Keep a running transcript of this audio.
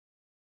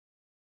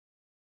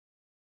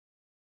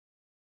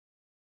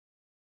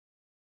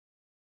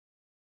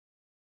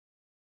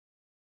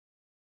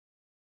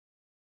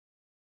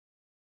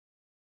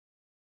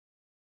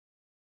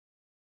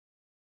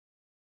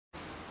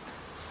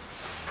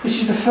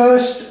This is the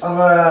first of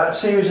a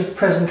series of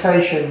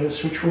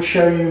presentations which will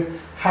show you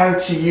how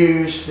to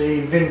use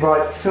the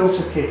Vinbrite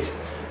Filter Kit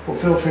for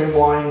filtering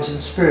wines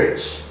and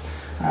spirits.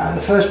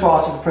 The first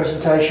part of the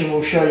presentation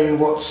will show you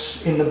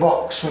what's in the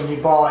box when you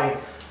buy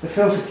the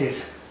filter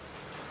kit.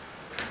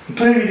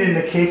 Included in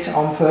the kit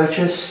on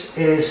purchase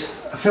is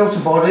a filter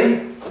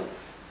body,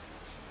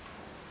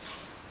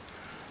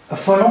 a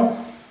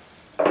funnel,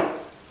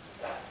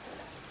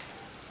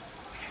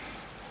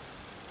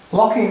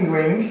 locking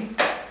ring,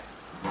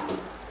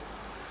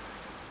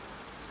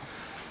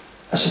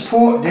 a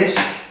support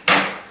disc,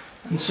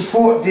 and the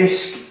support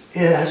disc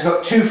has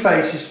got two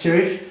faces to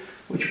it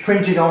which are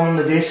printed on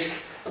the disc,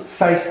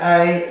 face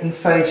A and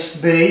face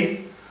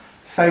B.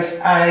 Face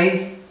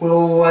A will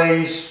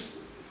always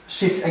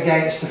sit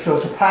against the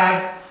filter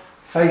pad,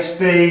 face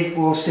B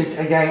will sit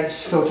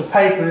against filter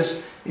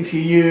papers if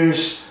you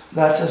use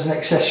that as an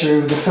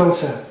accessory with the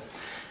filter.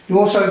 You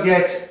also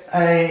get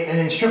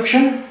an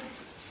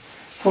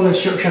full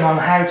instruction on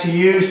how to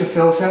use the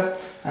filter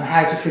and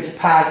how to fit a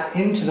pad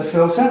into the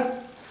filter.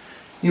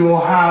 You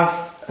will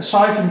have a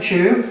siphon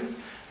tube,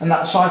 and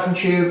that siphon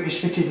tube is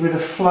fitted with a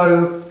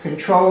flow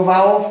control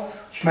valve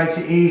which makes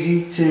it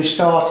easy to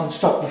start and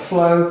stop the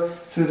flow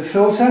through the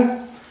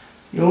filter.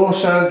 You'll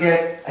also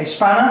get a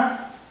spanner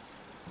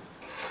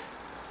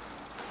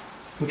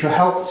which will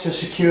help to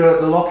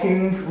secure the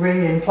locking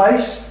ring in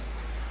place,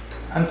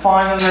 and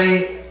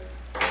finally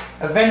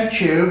a vent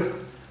tube,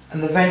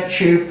 and the vent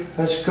tube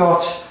has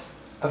got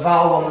a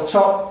valve on the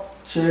top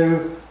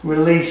to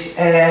release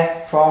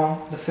air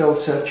from the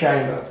filter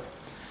chamber.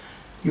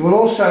 You will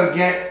also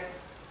get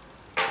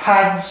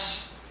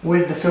pads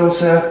with the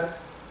filter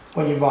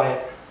when you buy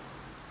it.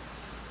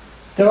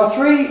 There are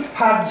 3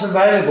 pads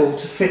available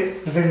to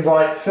fit the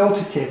Vinbrite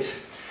Filter Kit,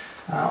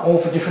 all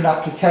for different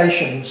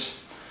applications.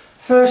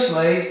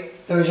 Firstly,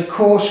 there is a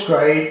coarse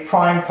grade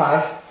prime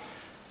pad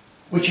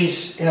which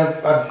is in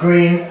a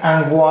green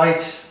and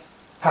white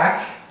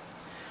pack.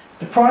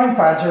 The prime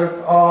pads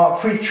are a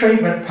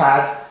pre-treatment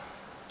pad.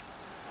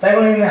 They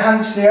will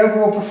enhance the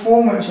overall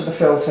performance of the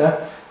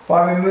filter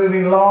by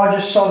removing larger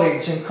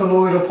solids and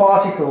colloidal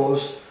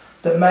particles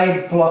that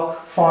may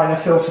block finer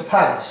filter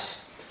pads.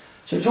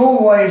 So it's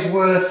always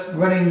worth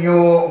running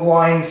your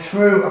wine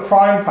through a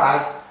prime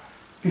pad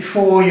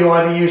before you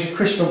either use a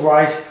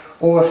Crystal-Brite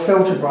or a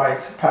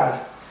Filter-Brite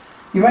pad.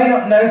 You may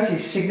not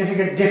notice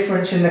significant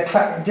differences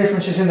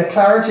in the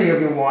clarity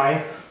of your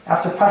wine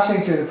after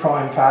passing through the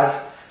prime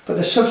pad, but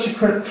the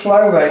subsequent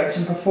flow rates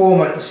and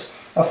performance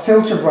of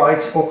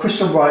Filter-Brite or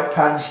Crystal-Brite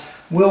pads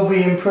will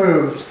be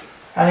improved,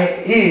 and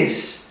it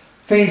is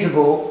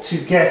feasible to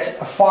get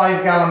a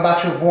 5-gallon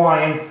batch of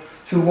wine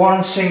through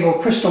one single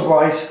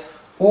Crystal-Brite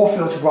or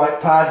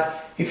Filter-Brite pad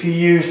if you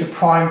use the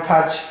prime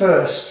pads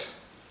first.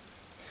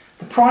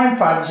 The prime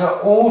pads are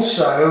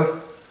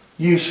also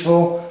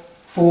useful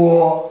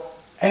for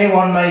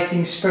anyone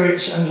making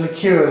spirits and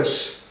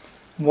liqueurs.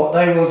 What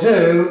they will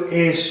do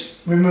is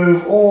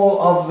remove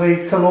all of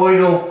the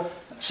colloidal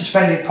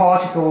suspended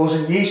particles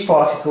and yeast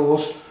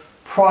particles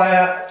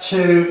prior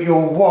to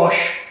your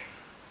wash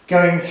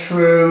going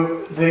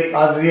through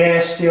either the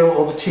air still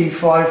or the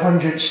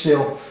T500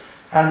 still,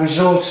 and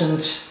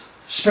resultant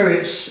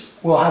spirits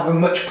will have a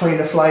much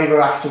cleaner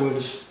flavour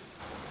afterwards.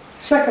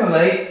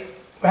 Secondly,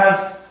 we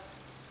have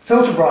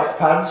Filter-Brite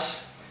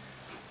pads.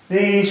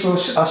 These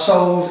are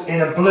sold in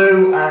a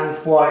blue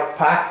and white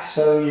pack,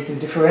 so you can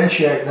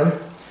differentiate them.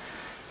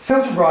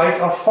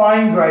 Filter-Brite are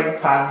fine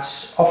grade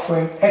pads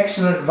offering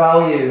excellent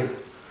value.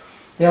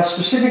 They are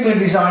specifically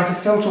designed to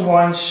filter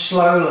wine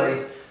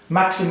slowly,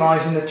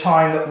 maximising the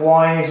time that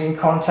wine is in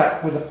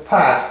contact with the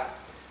pad.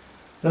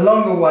 The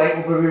longer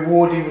wait will be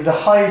rewarded with the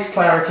highest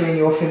clarity in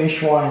your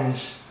finished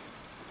wines.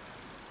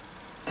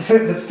 The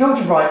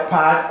Filter-Brite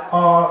pad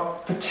are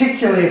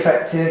particularly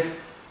effective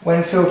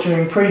when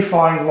filtering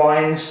pre-fined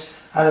wines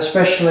and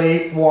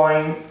especially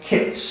wine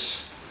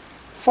kits.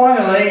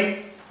 Finally,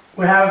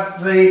 we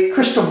have the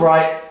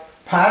Crystal-Brite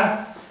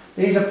pad.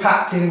 These are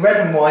packed in red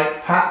and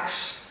white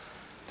packs.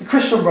 The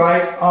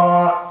Crystal-Brite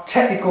are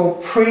technical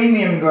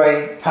premium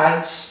grade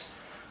pads.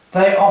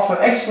 They offer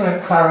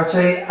excellent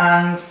clarity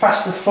and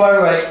faster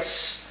flow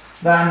rates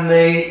than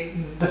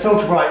the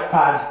Filter-Brite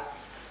pad.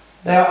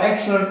 They are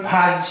excellent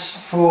pads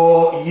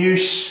for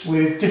use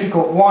with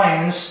difficult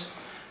wines,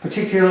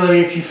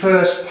 particularly if you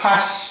first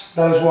pass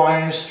those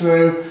wines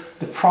through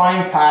the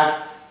prime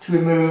pad to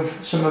remove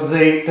some of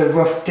the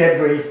rough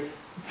debris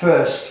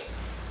first.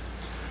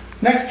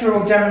 Next we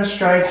will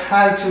demonstrate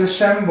how to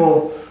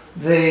assemble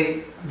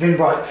the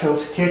Vinbrite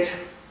Filter Kit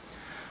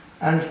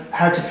and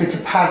how to fit a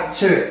pad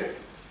to it.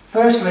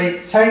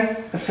 Firstly,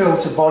 take the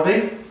filter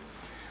body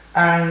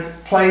and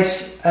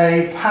place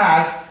a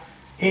pad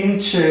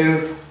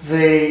into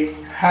the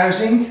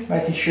housing,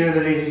 making sure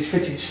that it is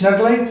fitted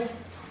snugly.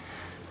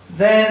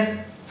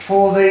 Then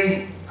for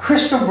the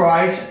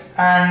Crystal-Brite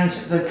and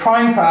the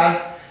prime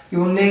pad, you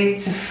will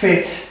need to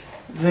fit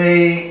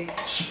the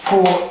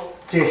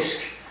support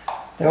disc.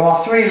 There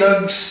are 3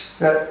 lugs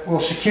that will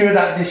secure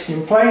that disc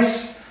in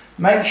place.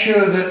 Make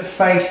sure that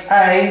face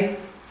A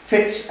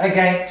fits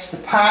against the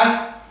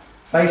pad.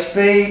 Face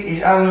B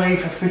is only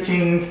for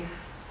fitting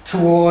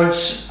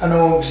towards an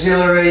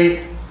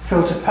auxiliary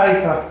filter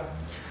paper.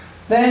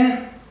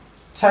 Then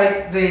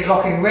take the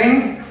locking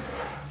ring,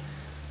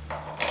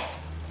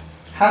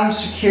 hand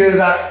secure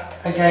that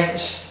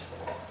against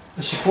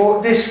the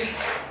support disc,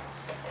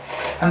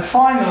 and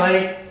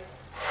finally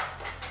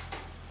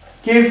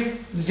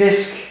give the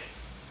disc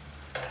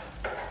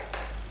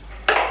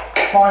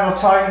final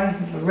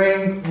tighten the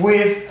ring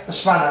with a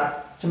spanner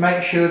to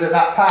make sure that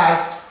that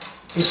pad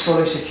is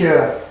fully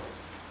secure.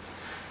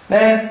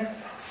 Then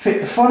fit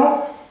the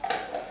funnel,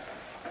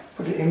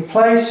 put it in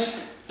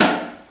place,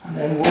 and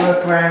then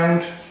work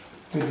round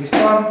with your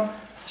thumb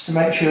just to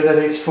make sure that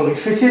it's fully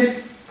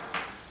fitted.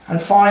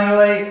 And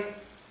finally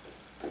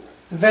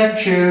the vent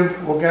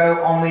tube will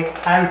go on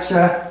the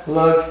outer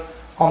lug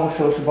on the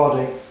filter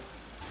body.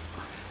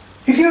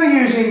 If you're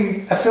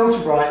using a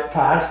Vinbrite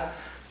pad,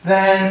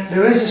 then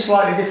there is a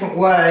slightly different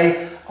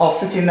way of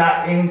fitting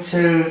that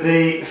into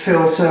the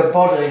filter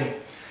body.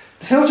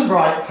 The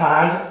Vinbrite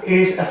pad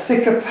is a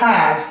thicker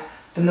pad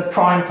than the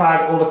prime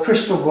pad or the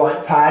crystal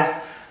bright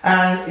pad,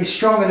 and is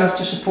strong enough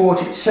to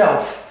support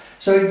itself,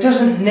 so it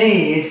doesn't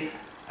need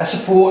a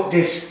support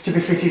disc to be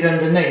fitted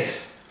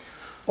underneath.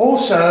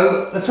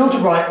 Also, the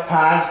Vinbrite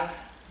pad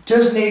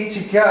does need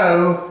to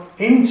go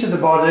into the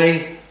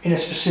body in a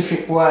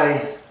specific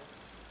way.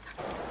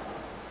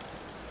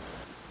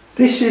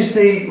 This is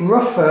the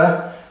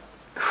rougher,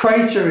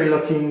 cratery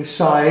looking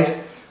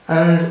side,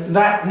 and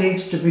that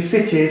needs to be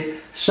fitted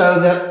so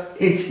that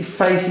it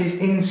faces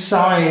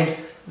inside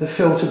the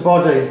filter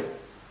body.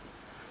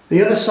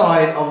 The other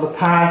side of the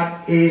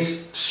pad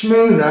is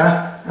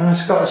smoother and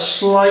it's got a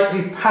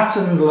slightly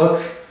patterned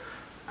look,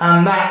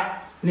 and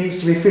that needs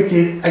to be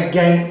fitted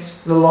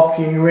against the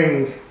locking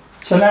ring.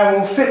 So now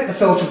we'll fit the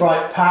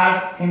Vinbrite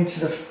pad into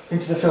the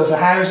filter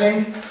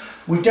housing.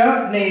 We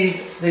don't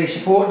need the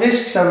support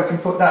disc, so we can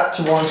put that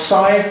to one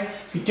side.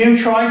 If you do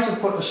try to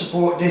put the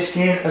support disc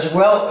in as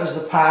well as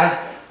the pad,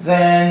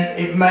 then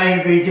it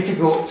may be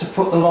difficult to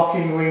put the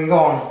locking ring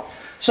on.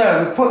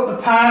 So we put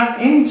the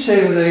pad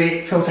into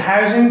the filter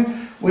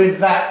housing with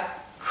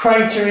that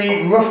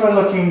cratery, rougher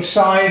looking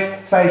side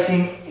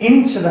facing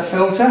into the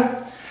filter,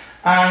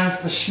 and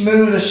the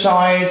smoother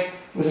side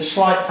with a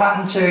slight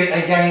pattern to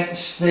it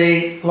against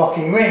the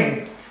locking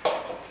ring.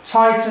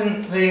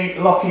 Tighten the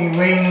locking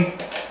ring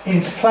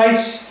into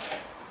place.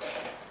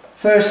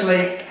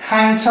 Firstly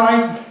hand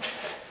tight,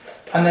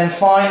 and then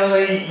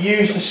finally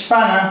use the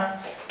spanner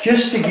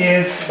just to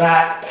give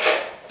that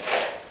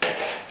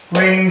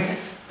ring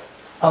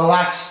a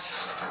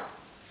last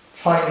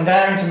tighten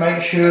down to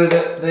make sure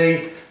that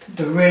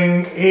the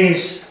ring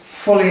is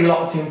fully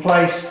locked in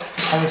place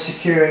and is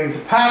securing the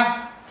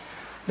pad.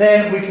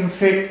 Then we can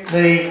fit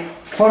the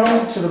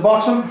funnel to the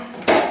bottom,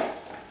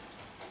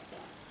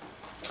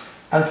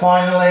 and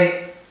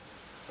finally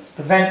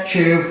the vent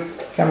tube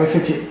can be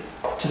fitted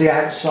to the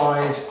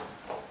outside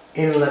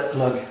inlet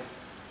lug.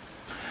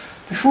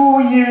 Before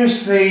we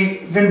use the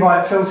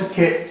Vinbrite Filter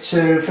Kit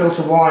to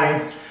filter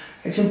wine,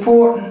 it's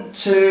important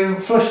to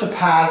flush the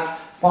pad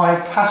by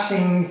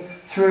passing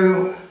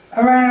through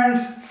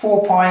around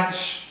 4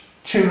 pints,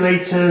 2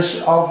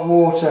 litres of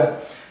water.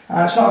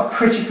 It's not a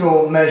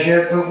critical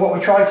measure, but what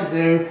we try to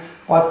do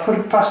by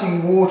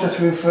passing water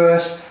through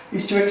first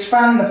is to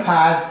expand the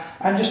pad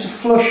and just to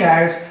flush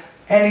out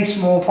any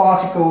small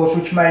particles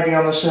which may be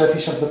on the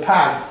surface of the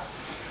pad.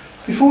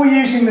 Before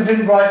using the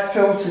Vinbrite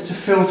filter to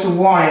filter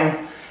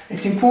wine,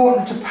 it's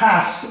important to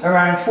pass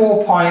around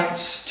 4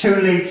 pints,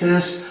 2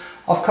 litres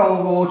of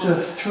cold water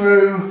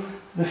through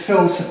the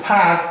filter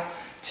pad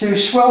to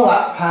swell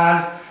that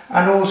pad,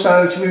 and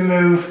also to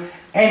remove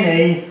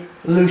any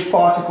loose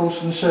particles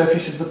from the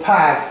surface of the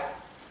pad.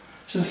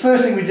 So the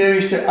first thing we do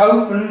is to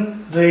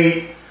open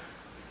the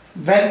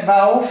vent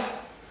valve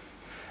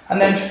and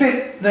then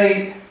fit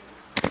the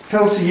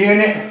filter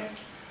unit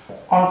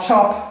on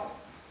top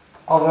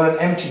of an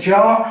empty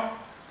jar.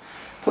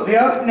 Put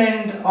the open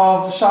end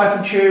of the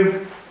siphon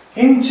tube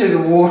into the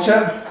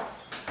water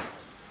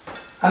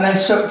and then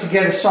suck to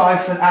get a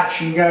siphon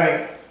action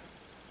going.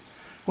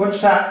 Once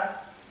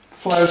that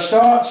flow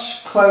starts,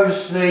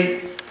 close the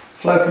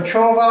flow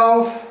control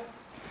valve,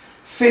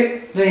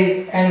 fit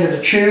the end of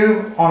the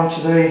tube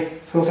onto the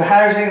filter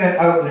housing, then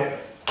open it.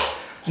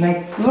 And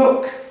then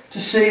look to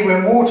see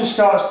when water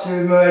starts to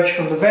emerge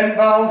from the vent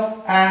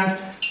valve and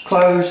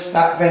close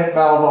that vent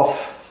valve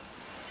off.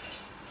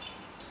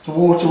 The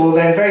water will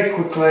then very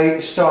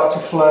quickly start to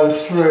flow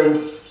through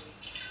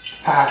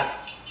the pad.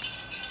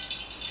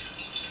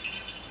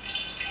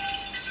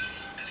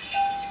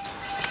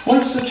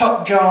 Once the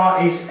top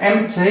jar is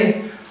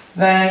empty,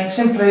 then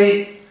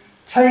simply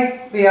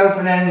take the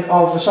open end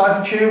of the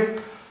siphon tube,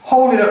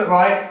 hold it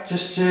upright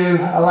just to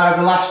allow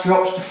the last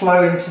drops to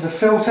flow into the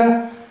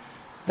filter,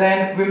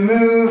 then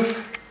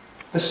remove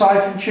the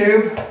siphon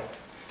tube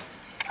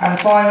and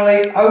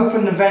finally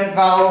open the vent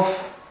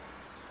valve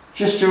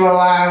just to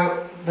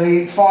allow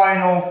the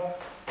final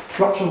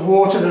drops of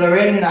water that are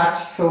in that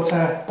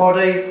filter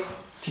body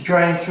to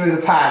drain through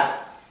the pad.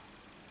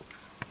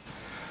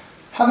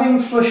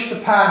 Having flushed the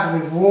pad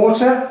with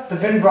water, the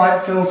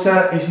Vinbrite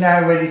filter is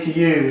now ready to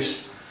use.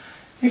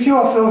 If you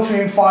are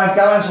filtering 5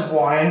 gallons of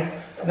wine,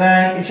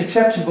 then it's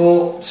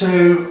acceptable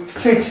to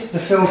fit the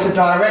filter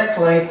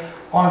directly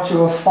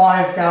onto a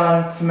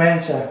 5-gallon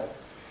fermenter.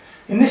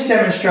 In this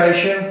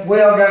demonstration, we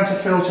are going to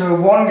filter a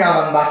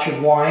 1-gallon batch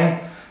of wine,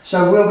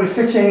 so we'll be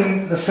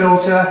fitting the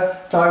filter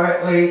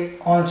directly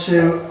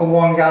onto a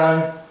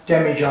 1-gallon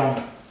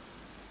demijohn.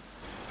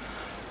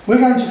 We're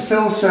going to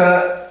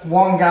filter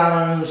 1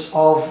 gallon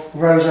of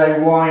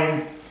rosé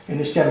wine in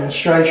this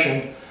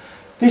demonstration.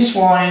 This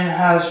wine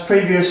has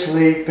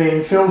previously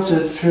been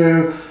filtered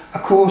through a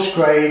coarse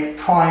grade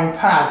prime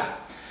pad.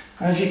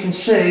 As you can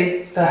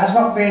see, there has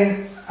not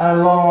been a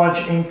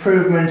large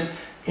improvement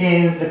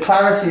in the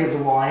clarity of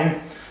the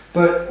wine,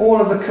 but all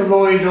of the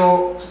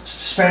colloidal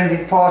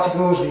suspended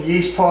particles, the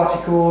yeast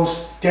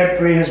particles,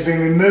 debris has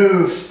been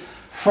removed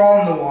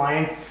from the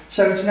wine,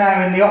 so it's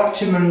now in the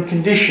optimum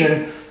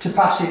condition to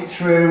pass it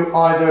through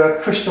either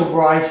a Crystal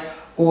Bright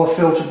or a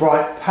Filter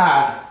Bright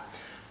pad.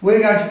 We're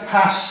going to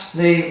pass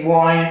the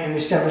wine in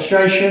this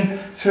demonstration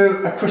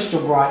through a Crystal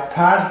Bright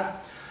pad.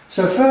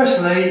 So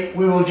firstly,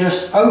 we will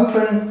just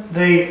open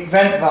the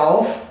vent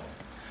valve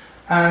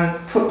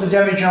and put the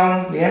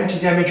demijohn, the empty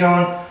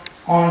demijohn,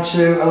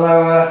 onto a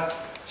lower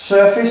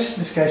surface,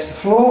 in this case the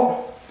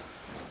floor,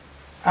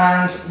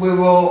 and we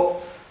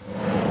will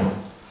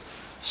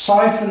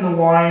siphon the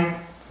wine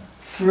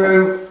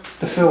through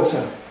the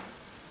filter.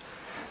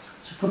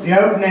 So put the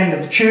open end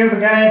of the tube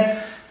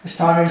again, this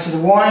time into the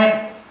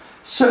wine,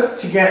 suck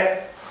to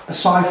get a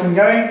siphon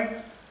going,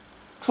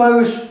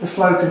 close the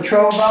flow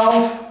control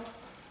valve,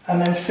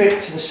 and then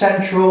fit to the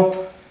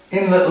central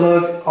inlet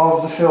lug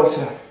of the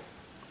filter.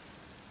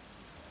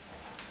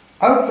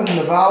 Open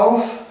the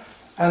valve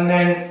and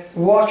then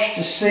watch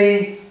to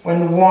see when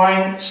the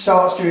wine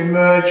starts to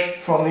emerge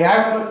from the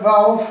outlet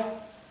valve,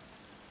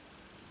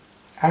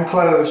 and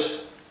close.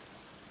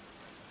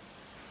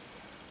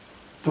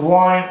 The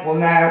wine will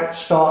now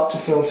start to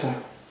filter.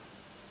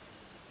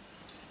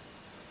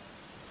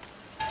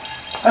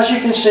 As you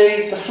can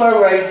see, the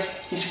flow rate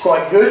is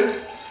quite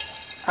good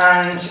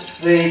and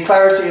the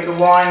clarity of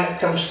the wine that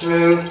comes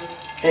through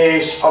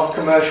is of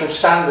commercial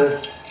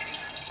standard.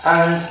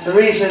 And the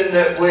reason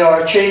that we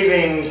are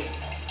achieving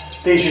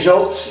these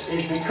results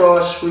is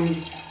because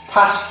we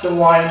passed the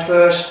wine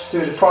first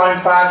through the prime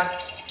pad,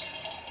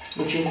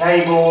 which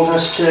enabled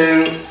us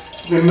to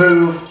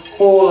remove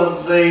all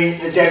of the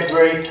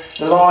debris,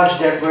 the large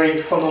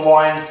debris from the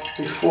wine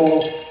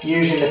before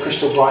using the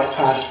Crystal Bright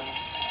pad.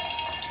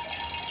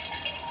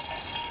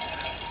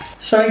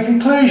 So in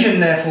conclusion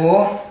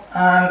therefore,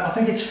 I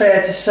think it's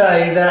fair to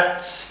say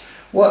that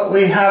what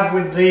we have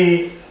with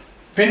the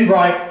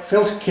Vinbrite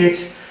Filter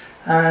Kit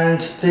and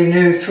the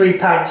new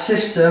 3-pad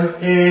system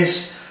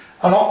is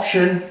an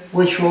option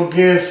which will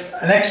give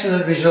an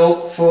excellent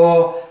result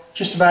for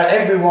just about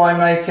every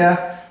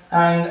winemaker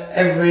and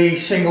every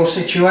single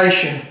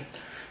situation.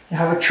 You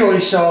have a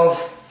choice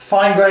of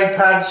fine grade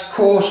pads,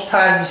 coarse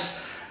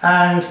pads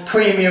and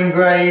premium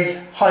grade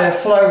higher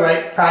flow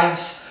rate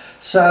pads,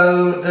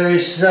 so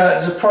there's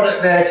a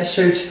product there to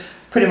suit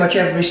pretty much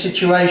every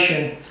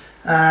situation,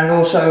 and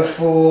also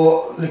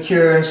for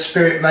liqueur and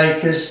spirit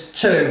makers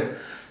too.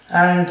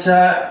 And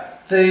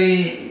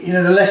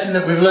the lesson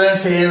that we've learned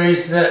here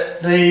is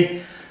that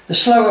the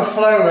slower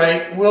flow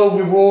rate will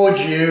reward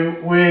you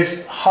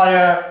with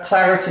higher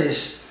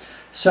clarities.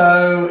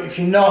 So if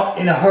you're not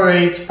in a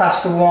hurry to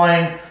pass the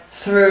wine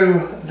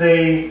through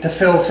the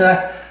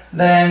filter,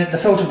 then the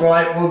Filter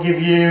Bright will give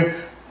you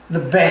the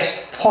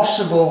best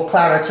possible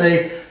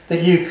clarity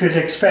that you could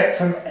expect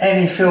from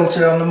any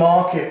filter on the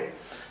market.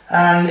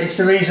 And it's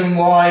the reason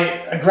why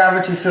a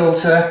gravity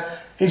filter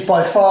is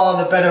by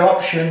far the better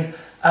option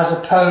as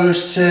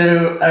opposed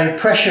to a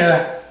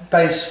pressure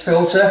based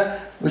filter,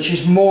 which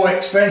is more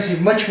expensive,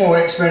 much more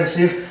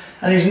expensive,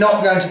 and is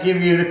not going to give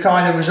you the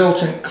kind of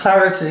resultant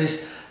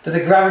clarities that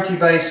a gravity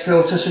based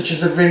filter such as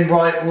the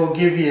Vinbrite will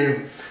give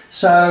you.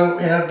 So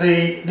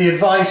the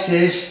advice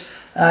is,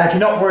 if you're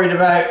not worried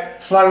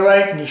about flow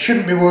rate, and you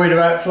shouldn't be worried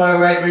about flow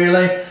rate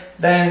really,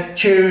 then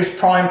choose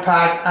prime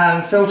pad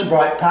and Filter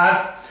Bright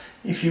pad.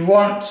 If you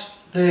want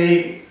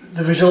the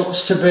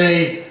results to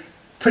be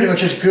pretty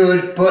much as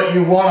good but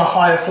you want a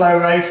higher flow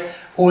rate,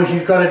 or if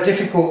you've got a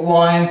difficult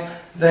wine,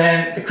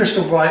 then the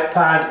Crystal Bright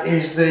pad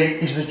is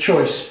the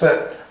choice.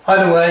 But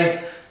either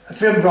way,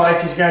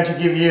 Vinbrite is going to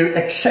give you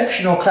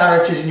exceptional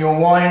clarities in your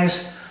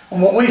wines,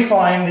 and what we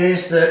find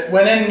is that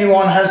when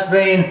anyone has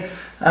been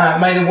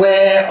made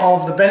aware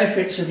of the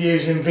benefits of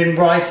using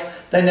Vinbrite,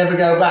 they never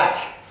go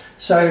back.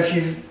 So if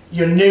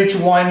you're new to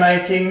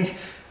winemaking,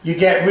 you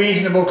get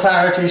reasonable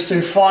clarities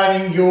through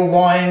fining your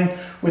wine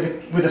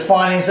with the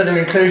finings that are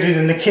included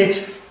in the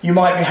kit, you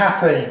might be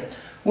happy.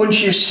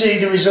 Once you see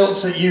the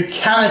results that you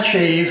can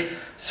achieve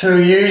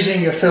through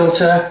using a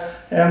filter,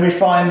 and we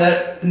find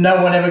that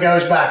no one ever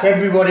goes back.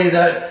 Everybody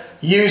that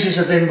uses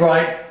a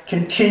Vinbrite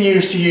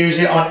continues to use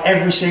it on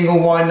every single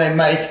wine they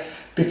make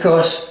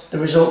because the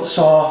results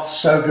are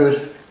so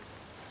good.